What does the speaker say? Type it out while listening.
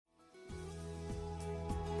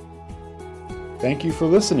Thank you for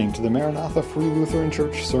listening to the Maranatha Free Lutheran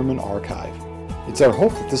Church Sermon Archive. It's our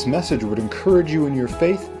hope that this message would encourage you in your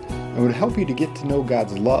faith and would help you to get to know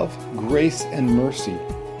God's love, grace, and mercy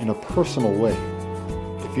in a personal way.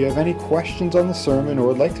 If you have any questions on the sermon or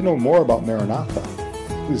would like to know more about Maranatha,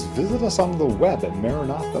 please visit us on the web at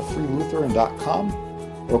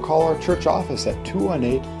maranathafreelutheran.com or call our church office at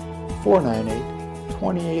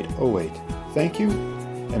 218-498-2808. Thank you,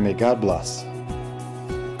 and may God bless.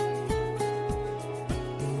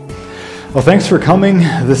 Well, thanks for coming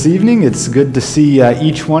this evening. It's good to see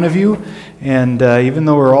each one of you. And even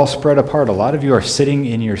though we're all spread apart, a lot of you are sitting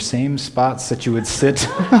in your same spots that you would sit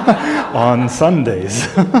on Sundays.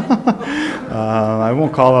 I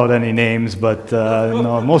won't call out any names, but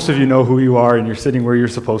no, most of you know who you are, and you're sitting where you're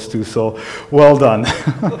supposed to, so well done.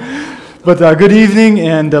 But good evening,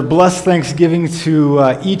 and blessed Thanksgiving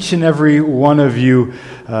to each and every one of you.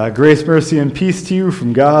 Grace, mercy, and peace to you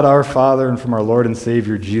from God our Father and from our Lord and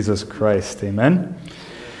Savior Jesus Christ. Amen.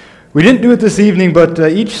 We didn't do it this evening, but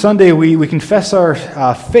each Sunday we confess our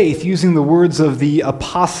faith using the words of the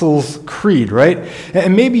Apostles' Creed, right?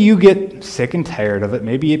 And maybe you get sick and tired of it.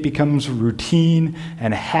 Maybe it becomes routine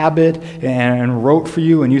and habit and rote for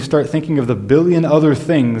you, and you start thinking of the billion other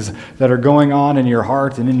things that are going on in your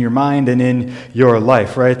heart and in your mind and in your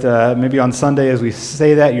life, right? Maybe on Sunday as we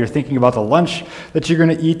say that, you're thinking about the lunch that you're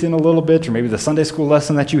going to eat in a little bit, or maybe the Sunday school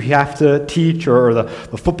lesson that you have to teach, or the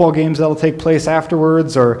football games that will take place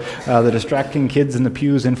afterwards, or the distracting kids in the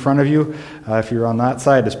pews in front of you. If you're on that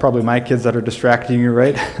side, it's probably my kids that are distracting you,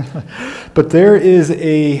 right? But there is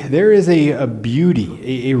a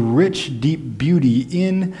beauty, a rich, deep beauty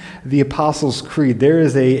in the Apostles' Creed. There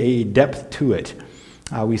is a depth to it.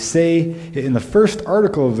 We say in the first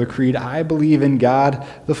article of the Creed, I believe in God,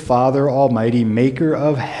 the Father Almighty, maker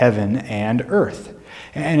of heaven and earth.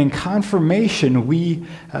 And in confirmation, we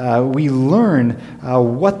learn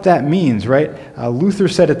what that means, right? Luther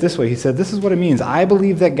said it this way. He said, this is what it means. I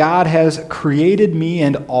believe that God has created me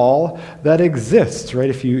and all that exists, right?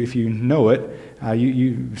 If you know it,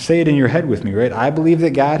 you say it in your head with me, right? I believe that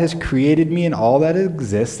God has created me and all that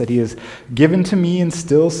exists, that he has given to me and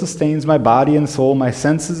still sustains my body and soul, my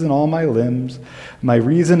senses and all my limbs, my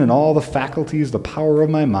reason and all the faculties, the power of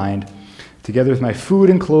my mind, together with my food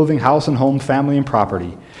and clothing, house and home, family and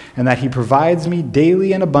property, and that he provides me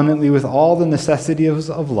daily and abundantly with all the necessities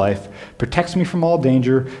of life, protects me from all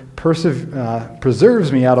danger,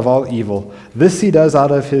 preserves me out of all evil. This he does out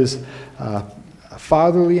of his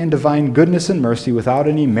fatherly and divine goodness and mercy, without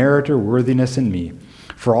any merit or worthiness in me.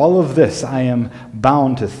 For all of this I am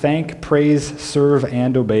bound to thank, praise, serve,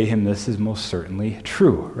 and obey him. This is most certainly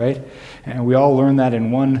true, right? And we all learn that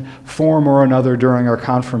in one form or another during our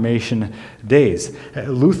confirmation days.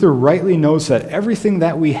 Luther rightly knows that everything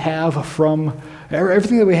that we have in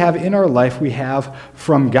our life, we have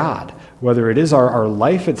from God. Whether it is our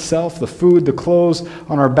life itself, the food, the clothes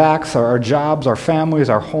on our backs, our jobs, our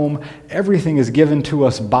families, our home, everything is given to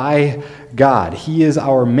us by God. He is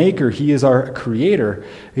our maker. He is our creator.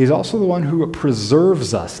 He's also the one who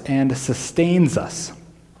preserves us and sustains us.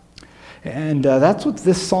 And that's what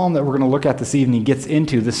this psalm that we're going to look at this evening gets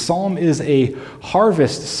into. This psalm is a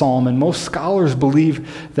harvest psalm, and most scholars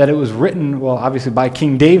believe that it was written, well, obviously by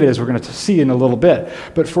King David, as we're going to see in a little bit,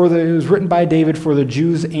 but it was written by David for the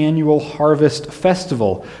Jews' annual harvest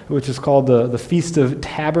festival, which is called the Feast of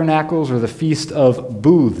Tabernacles or the Feast of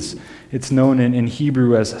Booths. It's known in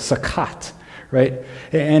Hebrew as Sukkot, right?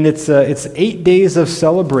 And it's 8 days of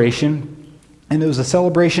celebration. And it was a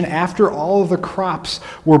celebration after all of the crops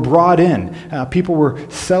were brought in. People were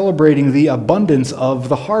celebrating the abundance of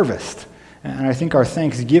the harvest. And I think our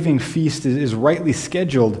Thanksgiving feast is rightly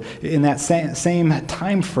scheduled in that same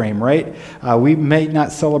time frame, right? We may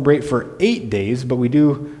not celebrate for 8 days, but we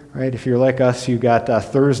do, right? If you're like us, you've got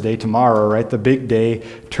Thursday, tomorrow, right? The big day,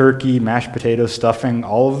 turkey, mashed potatoes, stuffing,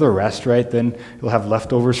 all of the rest, right? Then you'll have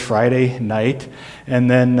leftovers Friday night. And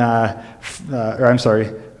then,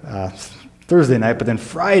 Thursday night, but then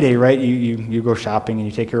Friday, right, you go shopping and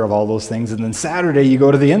you take care of all those things, and then Saturday you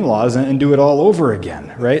go to the in-laws and do it all over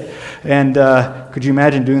again, right? And could you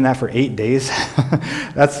imagine doing that for 8 days?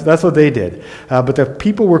 That's what they did. But the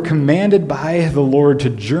people were commanded by the Lord to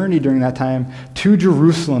journey during that time to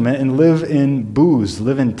Jerusalem and live in booths,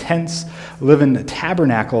 live in tents, live in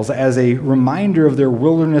tabernacles as a reminder of their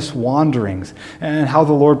wilderness wanderings and how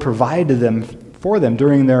the Lord provided for them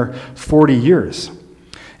during their 40 years.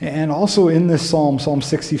 And also in this psalm, Psalm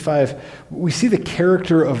 65, we see the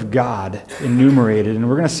character of God enumerated. And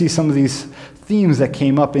we're going to see some of these themes that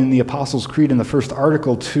came up in the Apostles' Creed in the first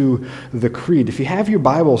article to the Creed. If you have your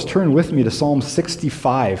Bibles, turn with me to Psalm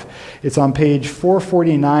 65. It's on page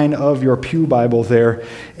 449 of your pew Bible there.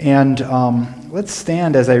 And let's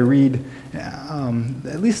stand as I read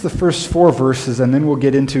at least the first 4 verses, and then we'll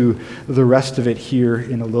get into the rest of it here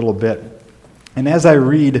in a little bit. And as I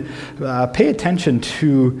read, pay attention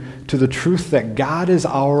to the truth that God is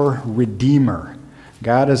our Redeemer.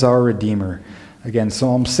 God is our Redeemer. Again,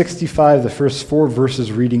 Psalm 65, the first 4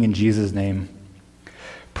 verses reading in Jesus' name.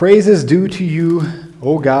 Praise is due to you,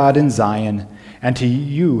 O God, in Zion, and to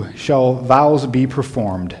you shall vows be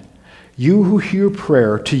performed. You who hear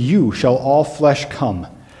prayer, to you shall all flesh come.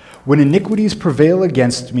 When iniquities prevail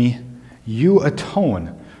against me, you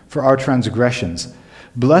atone for our transgressions.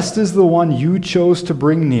 Blessed is the one you chose to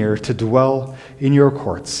bring near to dwell in your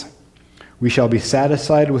courts. We shall be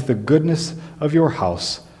satisfied with the goodness of your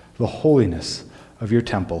house, the holiness of your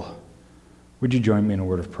temple. Would you join me in a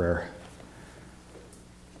word of prayer?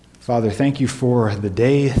 Father, thank you for the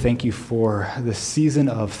day. Thank you for this season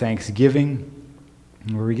of Thanksgiving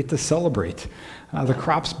where we get to celebrate the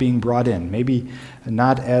crops being brought in. Maybe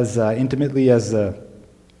not as intimately as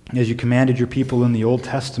you commanded your people in the Old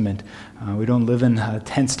Testament. We don't live in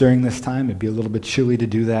tents during this time. It'd be a little bit chilly to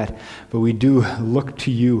do that. But we do look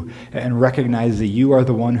to you and recognize that you are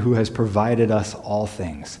the one who has provided us all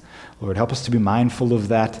things. Lord, help us to be mindful of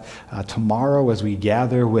that tomorrow as we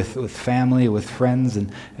gather with family, with friends,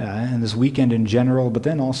 and this weekend in general, but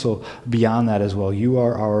then also beyond that as well. You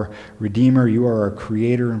are our Redeemer, you are our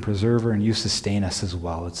Creator and Preserver, and you sustain us as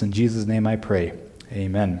well. It's in Jesus' name I pray.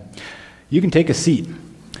 Amen. You can take a seat.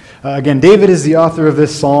 Again, David is the author of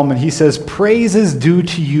this psalm, and he says, "Praise is due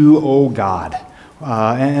to you, O God."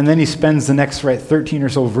 And then he spends the next 13 or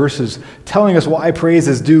so verses telling us why praise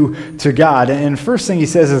is due to God. And first thing he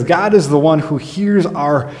says is God is the one who hears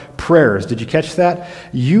our prayers. Did you catch that?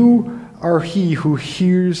 You are he who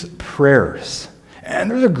hears prayers.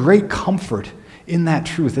 And there's a great comfort in that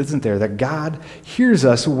truth, isn't there? That God hears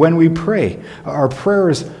us when we pray. Our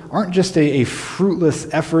prayers aren't just a fruitless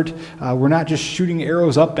effort. We're not just shooting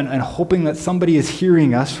arrows up and hoping that somebody is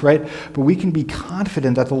hearing us, right? But we can be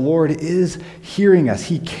confident that the Lord is hearing us.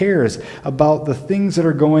 He cares about the things that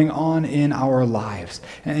are going on in our lives.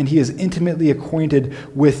 And He is intimately acquainted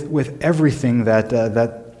with everything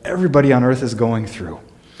that everybody on earth is going through.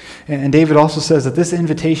 And David also says that this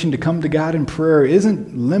invitation to come to God in prayer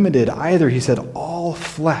isn't limited either. He said, all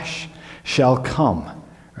flesh shall come,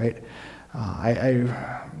 right?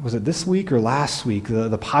 Was it this week or last week,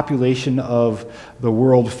 the population of the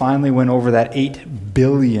world finally went over that 8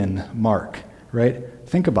 billion mark, right?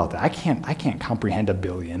 Think about that. I can't comprehend a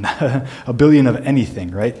billion, a billion of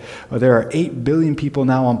anything, right? There are 8 billion people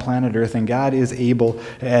now on planet Earth, and God is able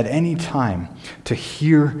at any time to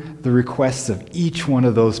hear the requests of each one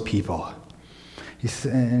of those people.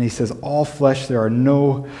 And he says, all flesh, there are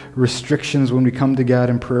no restrictions when we come to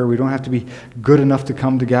God in prayer. We don't have to be good enough to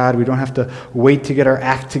come to God. We don't have to wait to get our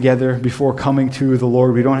act together before coming to the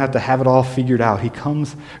Lord. We don't have to have it all figured out. He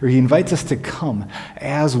invites us to come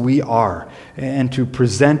as we are and to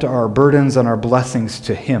present our burdens and our blessings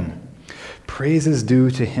to Him. Praise is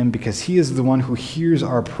due to Him because He is the one who hears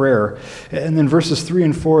our prayer. And then verses 3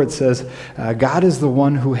 and 4, it says, God is the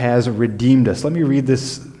one who has redeemed us. Let me read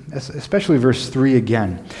this, especially verse 3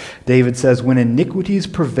 again. David says, when iniquities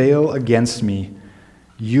prevail against me,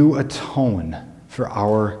 you atone for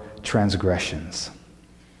our transgressions.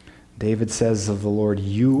 David says of the Lord,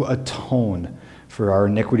 you atone for our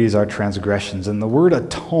iniquities, our transgressions. And the word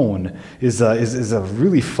atone is a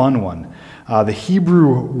really fun one. The Hebrew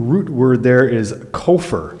root word there is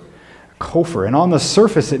kopher. And on the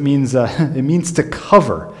surface it means to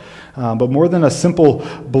cover. But more than a simple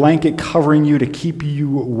blanket covering you to keep you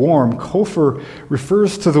warm, kopher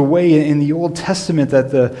refers to the way in the Old Testament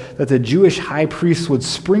that the Jewish high priest would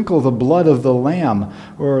sprinkle the blood of the lamb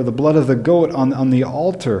or the blood of the goat on the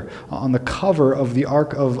altar, on the cover of the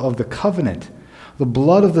Ark of the Covenant. The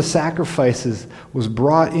blood of the sacrifices was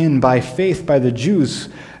brought in by faith by the Jews,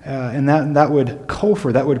 and that would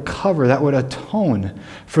kopher, that would cover, that would atone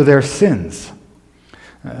for their sins.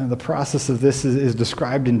 The process of this is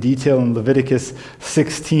described in detail in Leviticus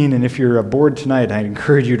 16, and if you're bored tonight, I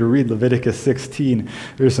encourage you to read Leviticus 16.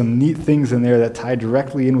 There's some neat things in there that tie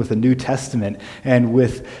directly in with the New Testament and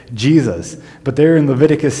with Jesus. But there in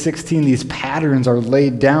Leviticus 16, these patterns are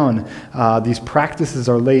laid down, these practices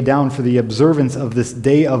are laid down for the observance of this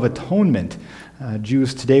Day of Atonement.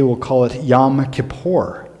 Jews today will call it Yom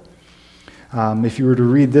Kippur. If you were to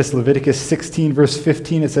read this, Leviticus 16, verse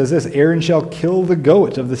 15, it says this: Aaron shall kill the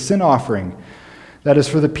goat of the sin offering that is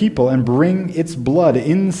for the people, and bring its blood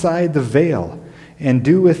inside the veil, and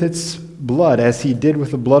do with its blood as he did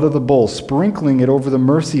with the blood of the bull, sprinkling it over the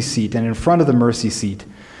mercy seat and in front of the mercy seat.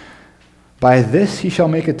 By this he shall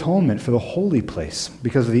make atonement for the holy place,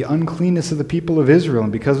 because of the uncleanness of the people of Israel,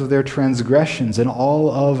 and because of their transgressions and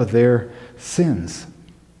all of their sins.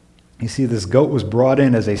 You see, this goat was brought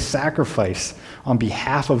in as a sacrifice on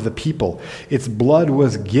behalf of the people. Its blood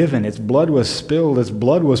was given, its blood was spilled, its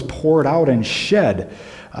blood was poured out and shed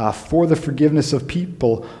for the forgiveness of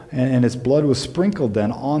people, and its blood was sprinkled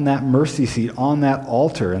then on that mercy seat, on that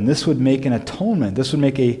altar. And this would make an atonement. This would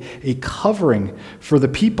make a covering for the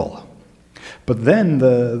people. But then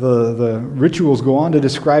the rituals go on to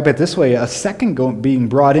describe it this way: a second goat being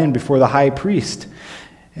brought in before the high priest.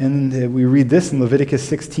 And we read this in Leviticus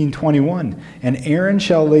 16:21. And Aaron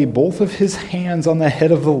shall lay both of his hands on the head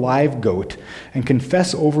of the live goat, and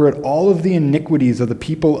confess over it all of the iniquities of the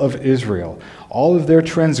people of Israel, all of their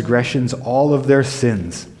transgressions, all of their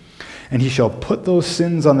sins. And he shall put those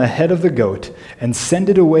sins on the head of the goat, and send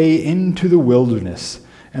it away into the wilderness.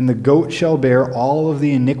 And the goat shall bear all of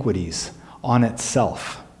the iniquities on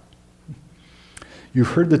itself.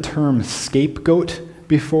 You've heard the term scapegoat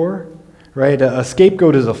before? Right? A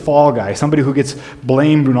scapegoat is a fall guy, somebody who gets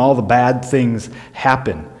blamed when all the bad things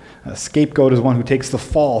happen. A scapegoat is one who takes the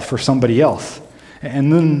fall for somebody else.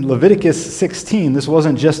 And then Leviticus 16, this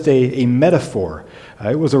wasn't just a metaphor.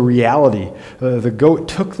 It was a reality. The goat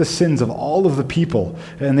took the sins of all of the people,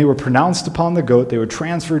 and they were pronounced upon the goat. They were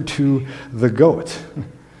transferred to the goat.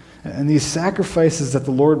 And these sacrifices that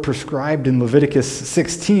the Lord prescribed in Leviticus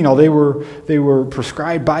 16, they were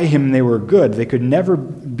prescribed by him and they were good, they could never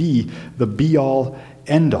be the be-all,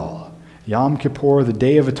 end-all. Yom Kippur, the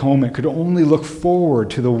Day of Atonement, could only look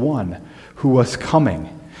forward to the one who was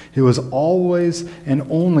coming. It was always and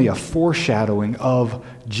only a foreshadowing of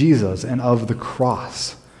Jesus and of the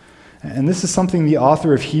cross. And this is something the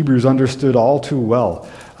author of Hebrews understood all too well.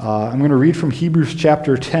 I'm going to read from Hebrews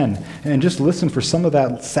chapter 10 and just listen for some of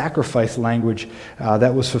that sacrifice language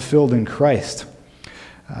that was fulfilled in Christ.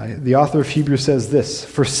 The author of Hebrews says this: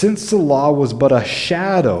 For since the law was but a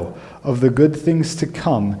shadow of the good things to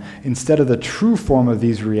come, instead of the true form of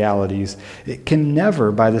these realities, it can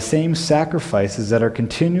never, by the same sacrifices that are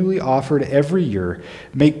continually offered every year,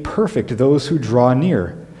 make perfect those who draw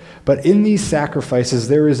near. But in these sacrifices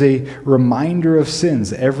there is a reminder of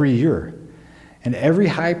sins every year. And every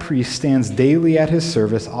high priest stands daily at his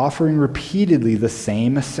service, offering repeatedly the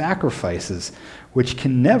same sacrifices, which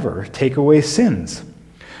can never take away sins.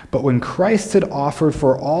 But when Christ had offered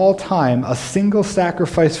for all time a single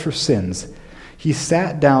sacrifice for sins, he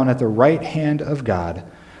sat down at the right hand of God,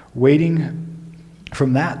 waiting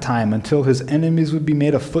from that time until his enemies would be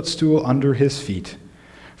made a footstool under his feet.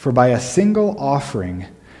 For by a single offering,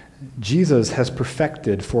 Jesus has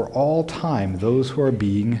perfected for all time those who are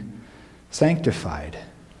being sanctified.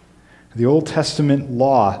 The Old Testament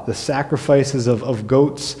law, the sacrifices of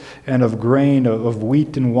goats and of grain, of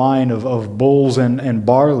wheat and wine, of bulls and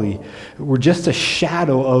barley, were just a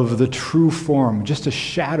shadow of the true form, just a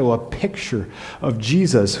shadow, a picture of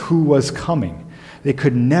Jesus who was coming. They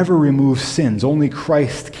could never remove sins. Only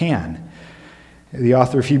Christ can. The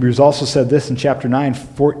author of Hebrews also said this in chapter 9,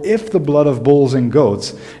 For if the blood of bulls and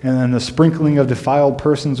goats, and then the sprinkling of defiled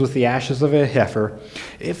persons with the ashes of a heifer,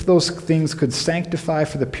 if those things could sanctify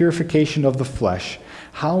for the purification of the flesh,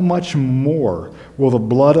 how much more will the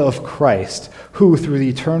blood of Christ, who through the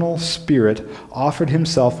eternal Spirit offered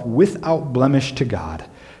himself without blemish to God,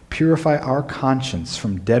 purify our conscience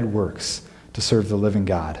from dead works to serve the living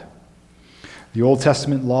God? The Old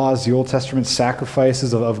Testament laws, the Old Testament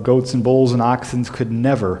sacrifices of goats and bulls and oxen could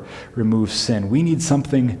never remove sin. We need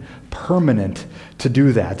something permanent to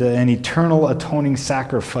do that, an eternal atoning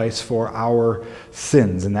sacrifice for our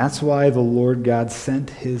sins. And that's why the Lord God sent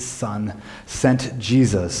his Son, sent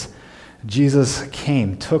Jesus. Jesus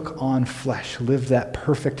came, took on flesh, lived that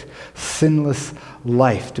perfect, sinless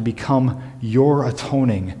life to become your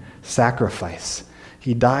atoning sacrifice.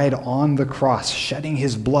 He died on the cross, shedding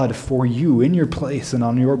his blood for you in your place and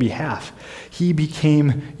on your behalf. He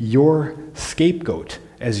became your scapegoat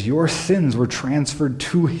as your sins were transferred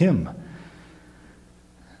to him.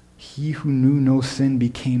 He who knew no sin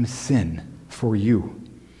became sin for you.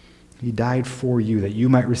 He died for you that you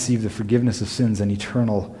might receive the forgiveness of sins and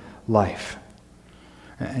eternal life.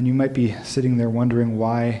 And you might be sitting there wondering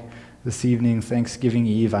why This evening, Thanksgiving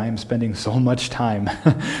Eve, I am spending so much time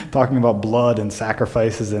talking about blood and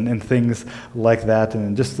sacrifices and things like that.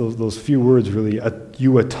 And just those few words really,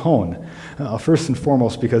 you atone. First and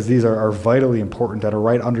foremost, because these are vitally important, that a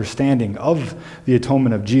right understanding of the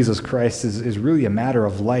atonement of Jesus Christ is really a matter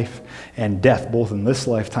of life and death, both in this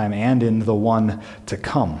lifetime and in the one to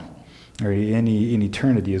come, or in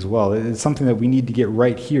eternity as well. It's something that we need to get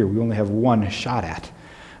right here. We only have one shot at.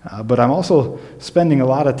 But I'm also spending a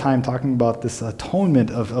lot of time talking about this atonement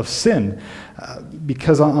of sin,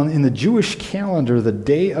 because in the Jewish calendar, the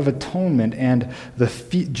Day of Atonement and the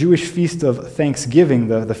Jewish Feast of Thanksgiving,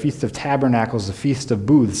 the Feast of Tabernacles, the Feast of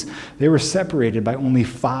Booths, they were separated by only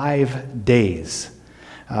 5 days.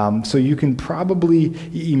 So you can probably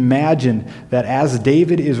imagine that as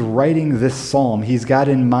David is writing this psalm, he's got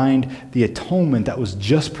in mind the atonement that was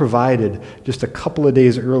just provided just a couple of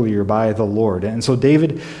days earlier by the Lord. And so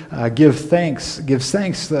David gives thanks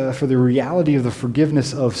for the reality of the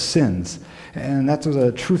forgiveness of sins. And that was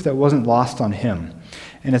a truth that wasn't lost on him.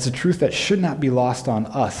 And it's a truth that should not be lost on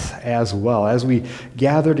us as well. As we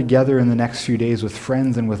gather together in the next few days with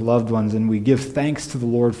friends and with loved ones, and we give thanks to the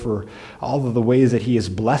Lord for all of the ways that he has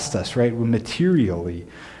blessed us, right, materially,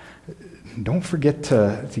 don't forget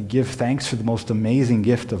to give thanks for the most amazing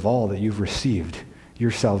gift of all that you've received,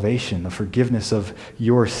 your salvation, the forgiveness of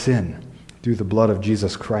your sin through the blood of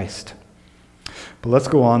Jesus Christ. But let's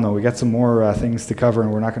go on, though. We got some more things to cover,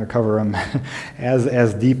 and we're not going to cover them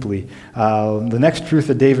as deeply. The next truth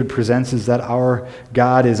that David presents is that our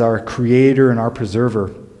God is our creator and our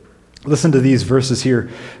preserver. Listen to these verses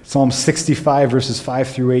here. Psalm 65, verses 5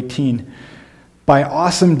 through 18. By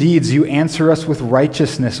awesome deeds you answer us with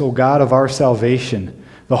righteousness, O God of our salvation,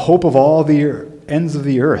 the hope of all the ends of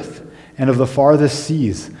the earth and of the farthest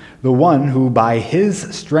seas, the one who by his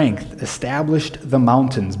strength established the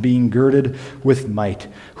mountains, being girded with might,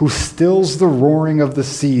 who stills the roaring of the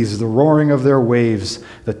seas, the roaring of their waves,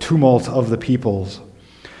 the tumult of the peoples,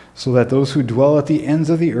 so that those who dwell at the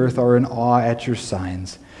ends of the earth are in awe at your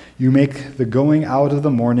signs. You make the going out of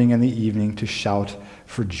the morning and the evening to shout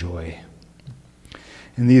for joy.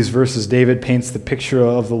 In these verses, David paints the picture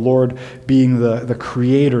of the Lord being the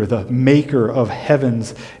creator, the maker of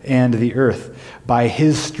heavens and the earth. By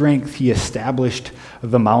his strength, he established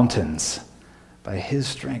the mountains. By his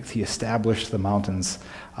strength, he established the mountains.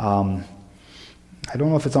 I don't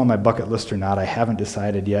know if it's on my bucket list or not. I haven't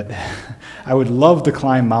decided yet. I would love to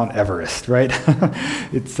climb Mount Everest, right?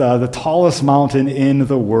 It's the tallest mountain in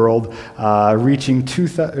the world, reaching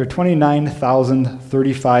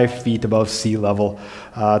 29,035 feet above sea level.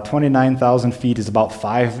 29,000 feet is about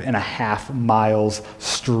 5.5 miles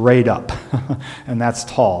straight up, and that's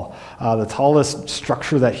tall. The tallest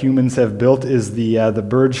structure that humans have built is the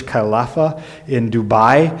Burj Khalifa in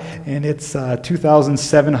Dubai, and it's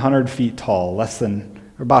 2,700 feet tall, less than,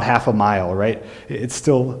 or about half a mile, right? It's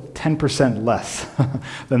still 10% less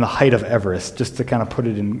than the height of Everest, just to kind of put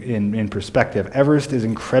it in perspective. Everest is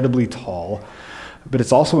incredibly tall, but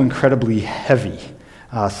it's also incredibly heavy.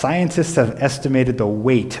 Scientists have estimated the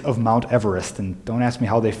weight of Mount Everest, and don't ask me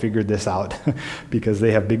how they figured this out, because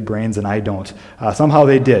they have big brains and I don't. Somehow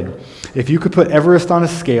they did. If you could put Everest on a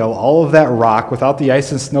scale, all of that rock, without the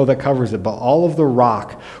ice and snow that covers it, but all of the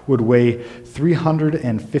rock would weigh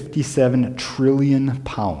 357 trillion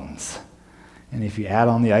pounds. And if you add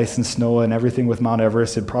on the ice and snow and everything with Mount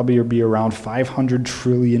Everest, it'd probably be around 500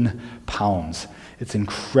 trillion pounds. It's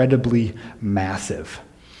incredibly massive.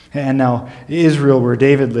 And now, Israel, where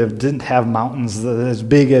David lived, didn't have mountains as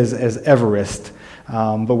big as Everest.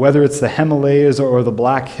 But whether it's the Himalayas or the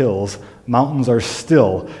Black Hills, mountains are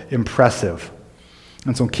still impressive.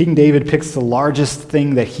 And so King David picks the largest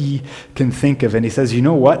thing that he can think of, and he says, you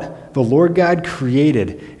know what? The Lord God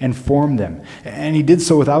created and formed them. And he did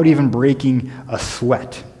so without even breaking a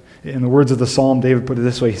sweat. In the words of the psalm, David put it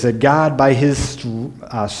this way. He said, God, by his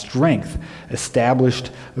strength,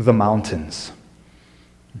 established the mountains.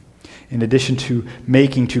 In addition to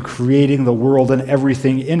creating the world and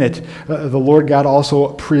everything in it, the Lord God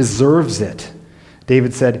also preserves it.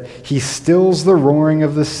 David said, he stills the roaring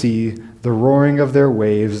of the sea, the roaring of their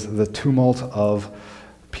waves, the tumult of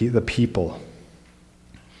the people.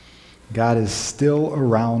 God is still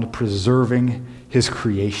around preserving his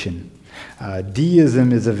creation.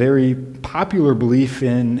 Deism is a very popular belief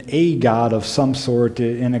in a god of some sort,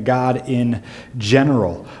 in a god in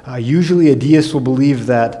general. Usually a deist will believe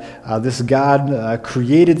that this god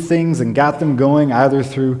created things and got them going either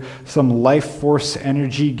through some life force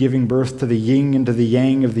energy giving birth to the yin and to the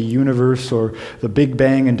yang of the universe, or the Big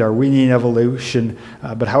Bang and Darwinian evolution.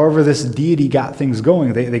 But however this deity got things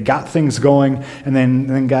going, they got things going, and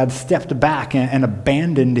then God stepped back and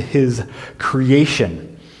abandoned his creation.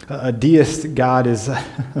 A deist God is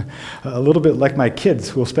a little bit like my kids,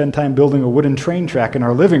 who will spend time building a wooden train track in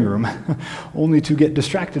our living room, only to get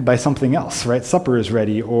distracted by something else, right? Supper is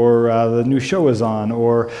ready, or the new show is on,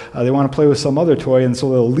 or they want to play with some other toy, and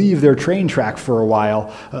so they'll leave their train track for a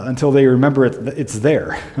while until they remember it's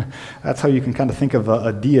there. That's how you can kind of think of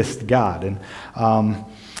a deist God. And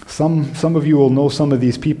some of you will know some of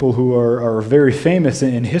these people who are very famous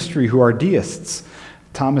in history who are deists.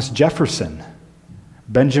 Thomas Jefferson,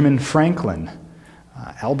 Benjamin Franklin,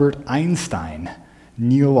 Albert Einstein,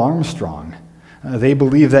 Neil Armstrong. They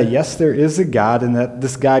believe that, yes, there is a God and that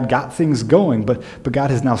this God got things going, but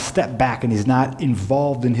God has now stepped back and he's not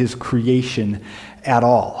involved in his creation at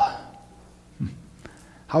all.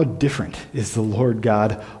 How different is the Lord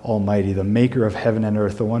God Almighty, the maker of heaven and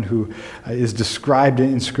earth, the one who is described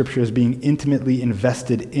in Scripture as being intimately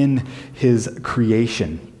invested in his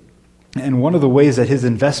creation. And one of the ways that his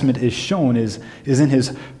investment is shown is in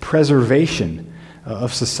his preservation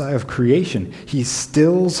of creation. He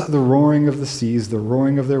stills the roaring of the seas, the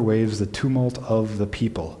roaring of their waves, the tumult of the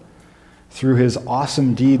people. Through his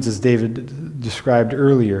awesome deeds, as David described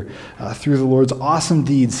earlier, through the Lord's awesome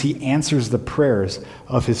deeds, he answers the prayers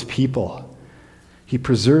of his people. He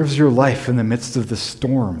preserves your life in the midst of the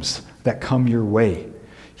storms that come your way.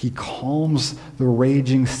 He calms the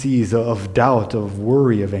raging seas of doubt, of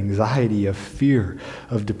worry, of anxiety, of fear,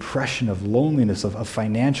 of depression, of loneliness, of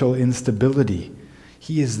financial instability.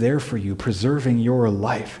 He is there for you, preserving your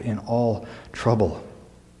life in all trouble.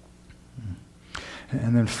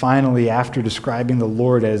 And then finally, after describing the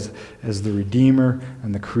Lord as the Redeemer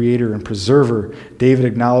and the Creator and Preserver, David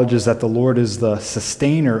acknowledges that the Lord is the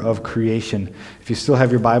sustainer of creation. If you still have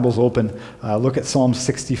your Bibles open, look at Psalm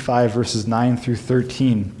 65, verses 9 through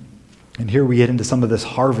 13. And here we get into some of this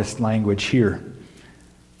harvest language here.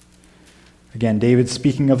 Again, David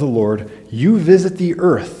speaking of the Lord, "You visit the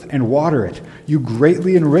earth and water it. You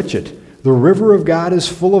greatly enrich it. The river of God is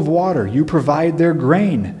full of water. You provide their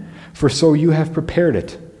grain, for so you have prepared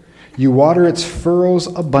it. You water its furrows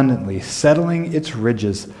abundantly, settling its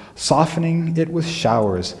ridges, softening it with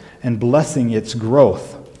showers, and blessing its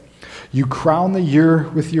growth. You crown the year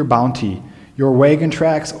with your bounty. Your wagon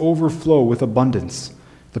tracks overflow with abundance.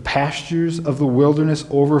 The pastures of the wilderness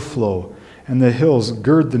overflow, and the hills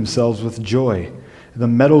gird themselves with joy. The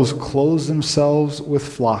meadows clothe themselves with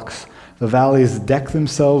flocks. The valleys deck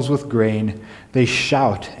themselves with grain. They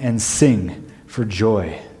shout and sing for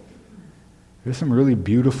joy." There's some really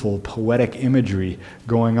beautiful poetic imagery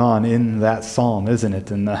going on in that psalm, isn't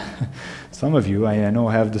it? And some of you, I know,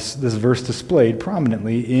 have this verse displayed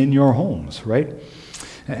prominently in your homes, right?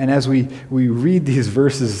 And as we read these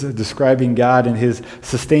verses describing God and his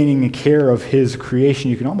sustaining care of his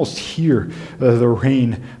creation, you can almost hear the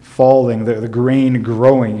rain falling, the grain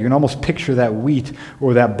growing. You can almost picture that wheat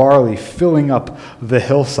or that barley filling up the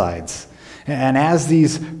hillsides. And as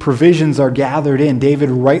these provisions are gathered in, David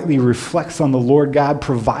rightly reflects on the Lord God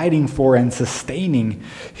providing for and sustaining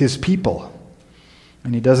his people.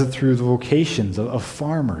 And he does it through the vocations of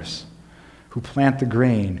farmers who plant the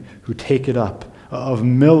grain, who take it up, of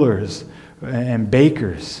millers and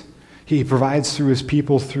bakers. He provides through his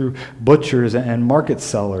people through butchers and market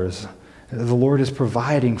sellers. The Lord is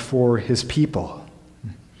providing for his people.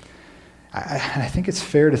 I think it's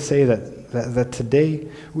fair to say that today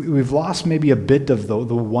we've lost maybe a bit of the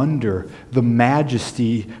wonder, the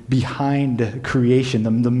majesty behind creation,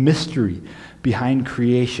 the mystery behind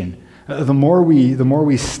creation. The more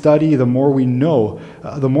we study, the more we know,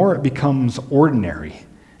 the more it becomes ordinary.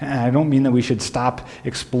 And I don't mean that we should stop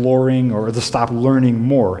exploring or to stop learning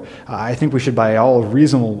more. I think we should, by all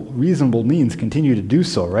reasonable means, continue to do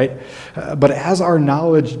so, right? But as our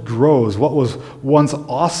knowledge grows, what was once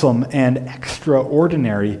awesome and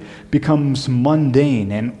extraordinary becomes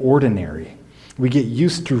mundane and ordinary. We get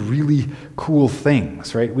used to really cool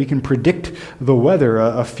things, right? We can predict the weather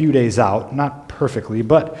a few days out, not perfectly,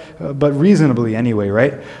 but reasonably anyway,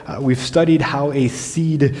 right? We've studied how a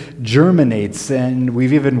seed germinates, and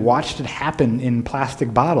we've even watched it happen in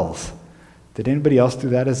plastic bottles. Did anybody else do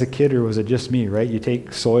that as a kid, or was it just me, right? You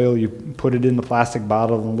take soil, you put it in the plastic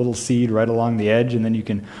bottle, and a little seed right along the edge, and then you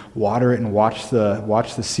can water it and watch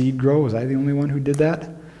the seed grow. Was I the only one who did that?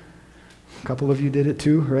 A couple of you did it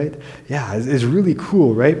too, right? Yeah, it's really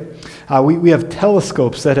cool, right? We have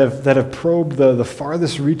telescopes that have probed the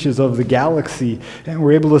farthest reaches of the galaxy, and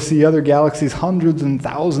we're able to see other galaxies hundreds and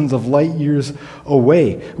thousands of light years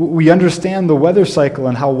away. We understand the weather cycle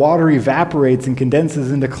and how water evaporates and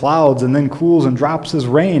condenses into clouds and then cools and drops as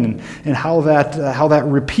rain, and how that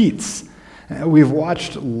repeats. We've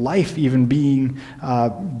watched life even being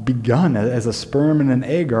begun as a sperm and an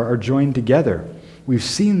egg are joined together. We've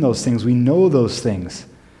seen those things. We know those things.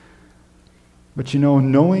 But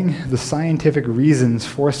knowing the scientific reasons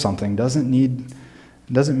for something doesn't mean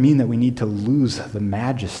that we need to lose the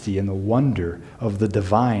majesty and the wonder of the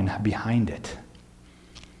divine behind it.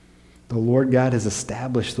 The Lord God has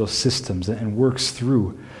established those systems and works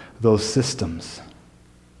through those systems.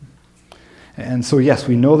 And so, yes,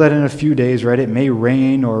 we know that in a few days, right, it may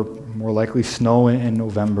rain or more likely snow in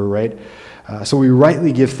November, right? So we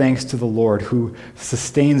rightly give thanks to the Lord who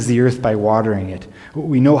sustains the earth by watering it.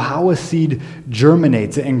 We know how a seed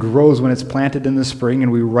germinates and grows when it's planted in the spring,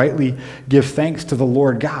 and we rightly give thanks to the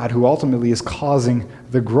Lord God who ultimately is causing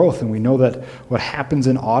the growth. And we know that what happens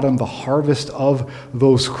in autumn, the harvest of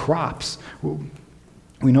those crops,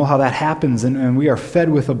 we know how that happens, and we are fed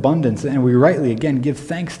with abundance, and we rightly, again, give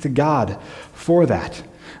thanks to God for that.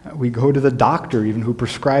 We go to the doctor, even who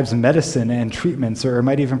prescribes medicine and treatments, or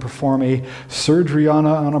might even perform a surgery on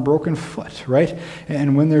a broken foot, right?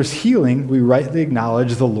 And when there's healing, we rightly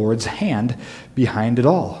acknowledge the Lord's hand behind it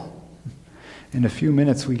all. In a few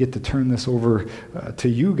minutes, we get to turn this over to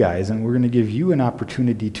you guys, and we're going to give you an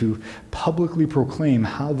opportunity to publicly proclaim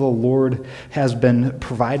how the Lord has been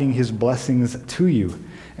providing his blessings to you.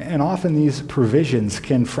 And often these provisions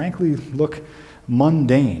can frankly look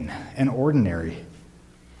mundane and ordinary.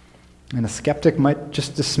 And a skeptic might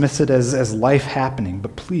just dismiss it as life happening.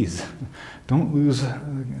 But please, don't lose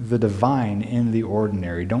the divine in the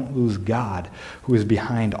ordinary. Don't lose God, who is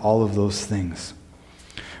behind all of those things.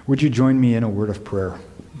 Would you join me in a word of prayer?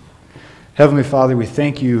 Heavenly Father, we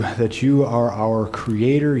thank you that you are our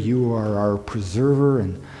creator. You are our preserver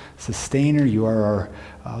and sustainer. You are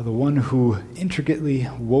the one who intricately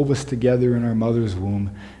wove us together in our mother's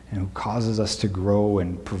womb, and who causes us to grow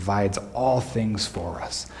and provides all things for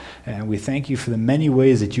us. And we thank you for the many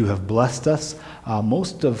ways that you have blessed us,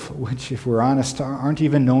 most of which, if we're honest, aren't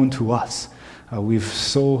even known to us. We've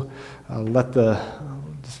so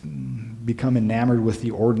become enamored with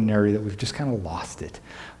the ordinary that we've just kind of lost it.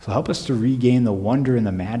 So help us to regain the wonder and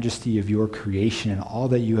the majesty of your creation and all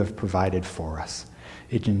that you have provided for us.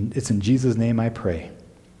 It's in Jesus' name I pray.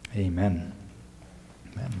 Amen.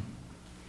 Amen.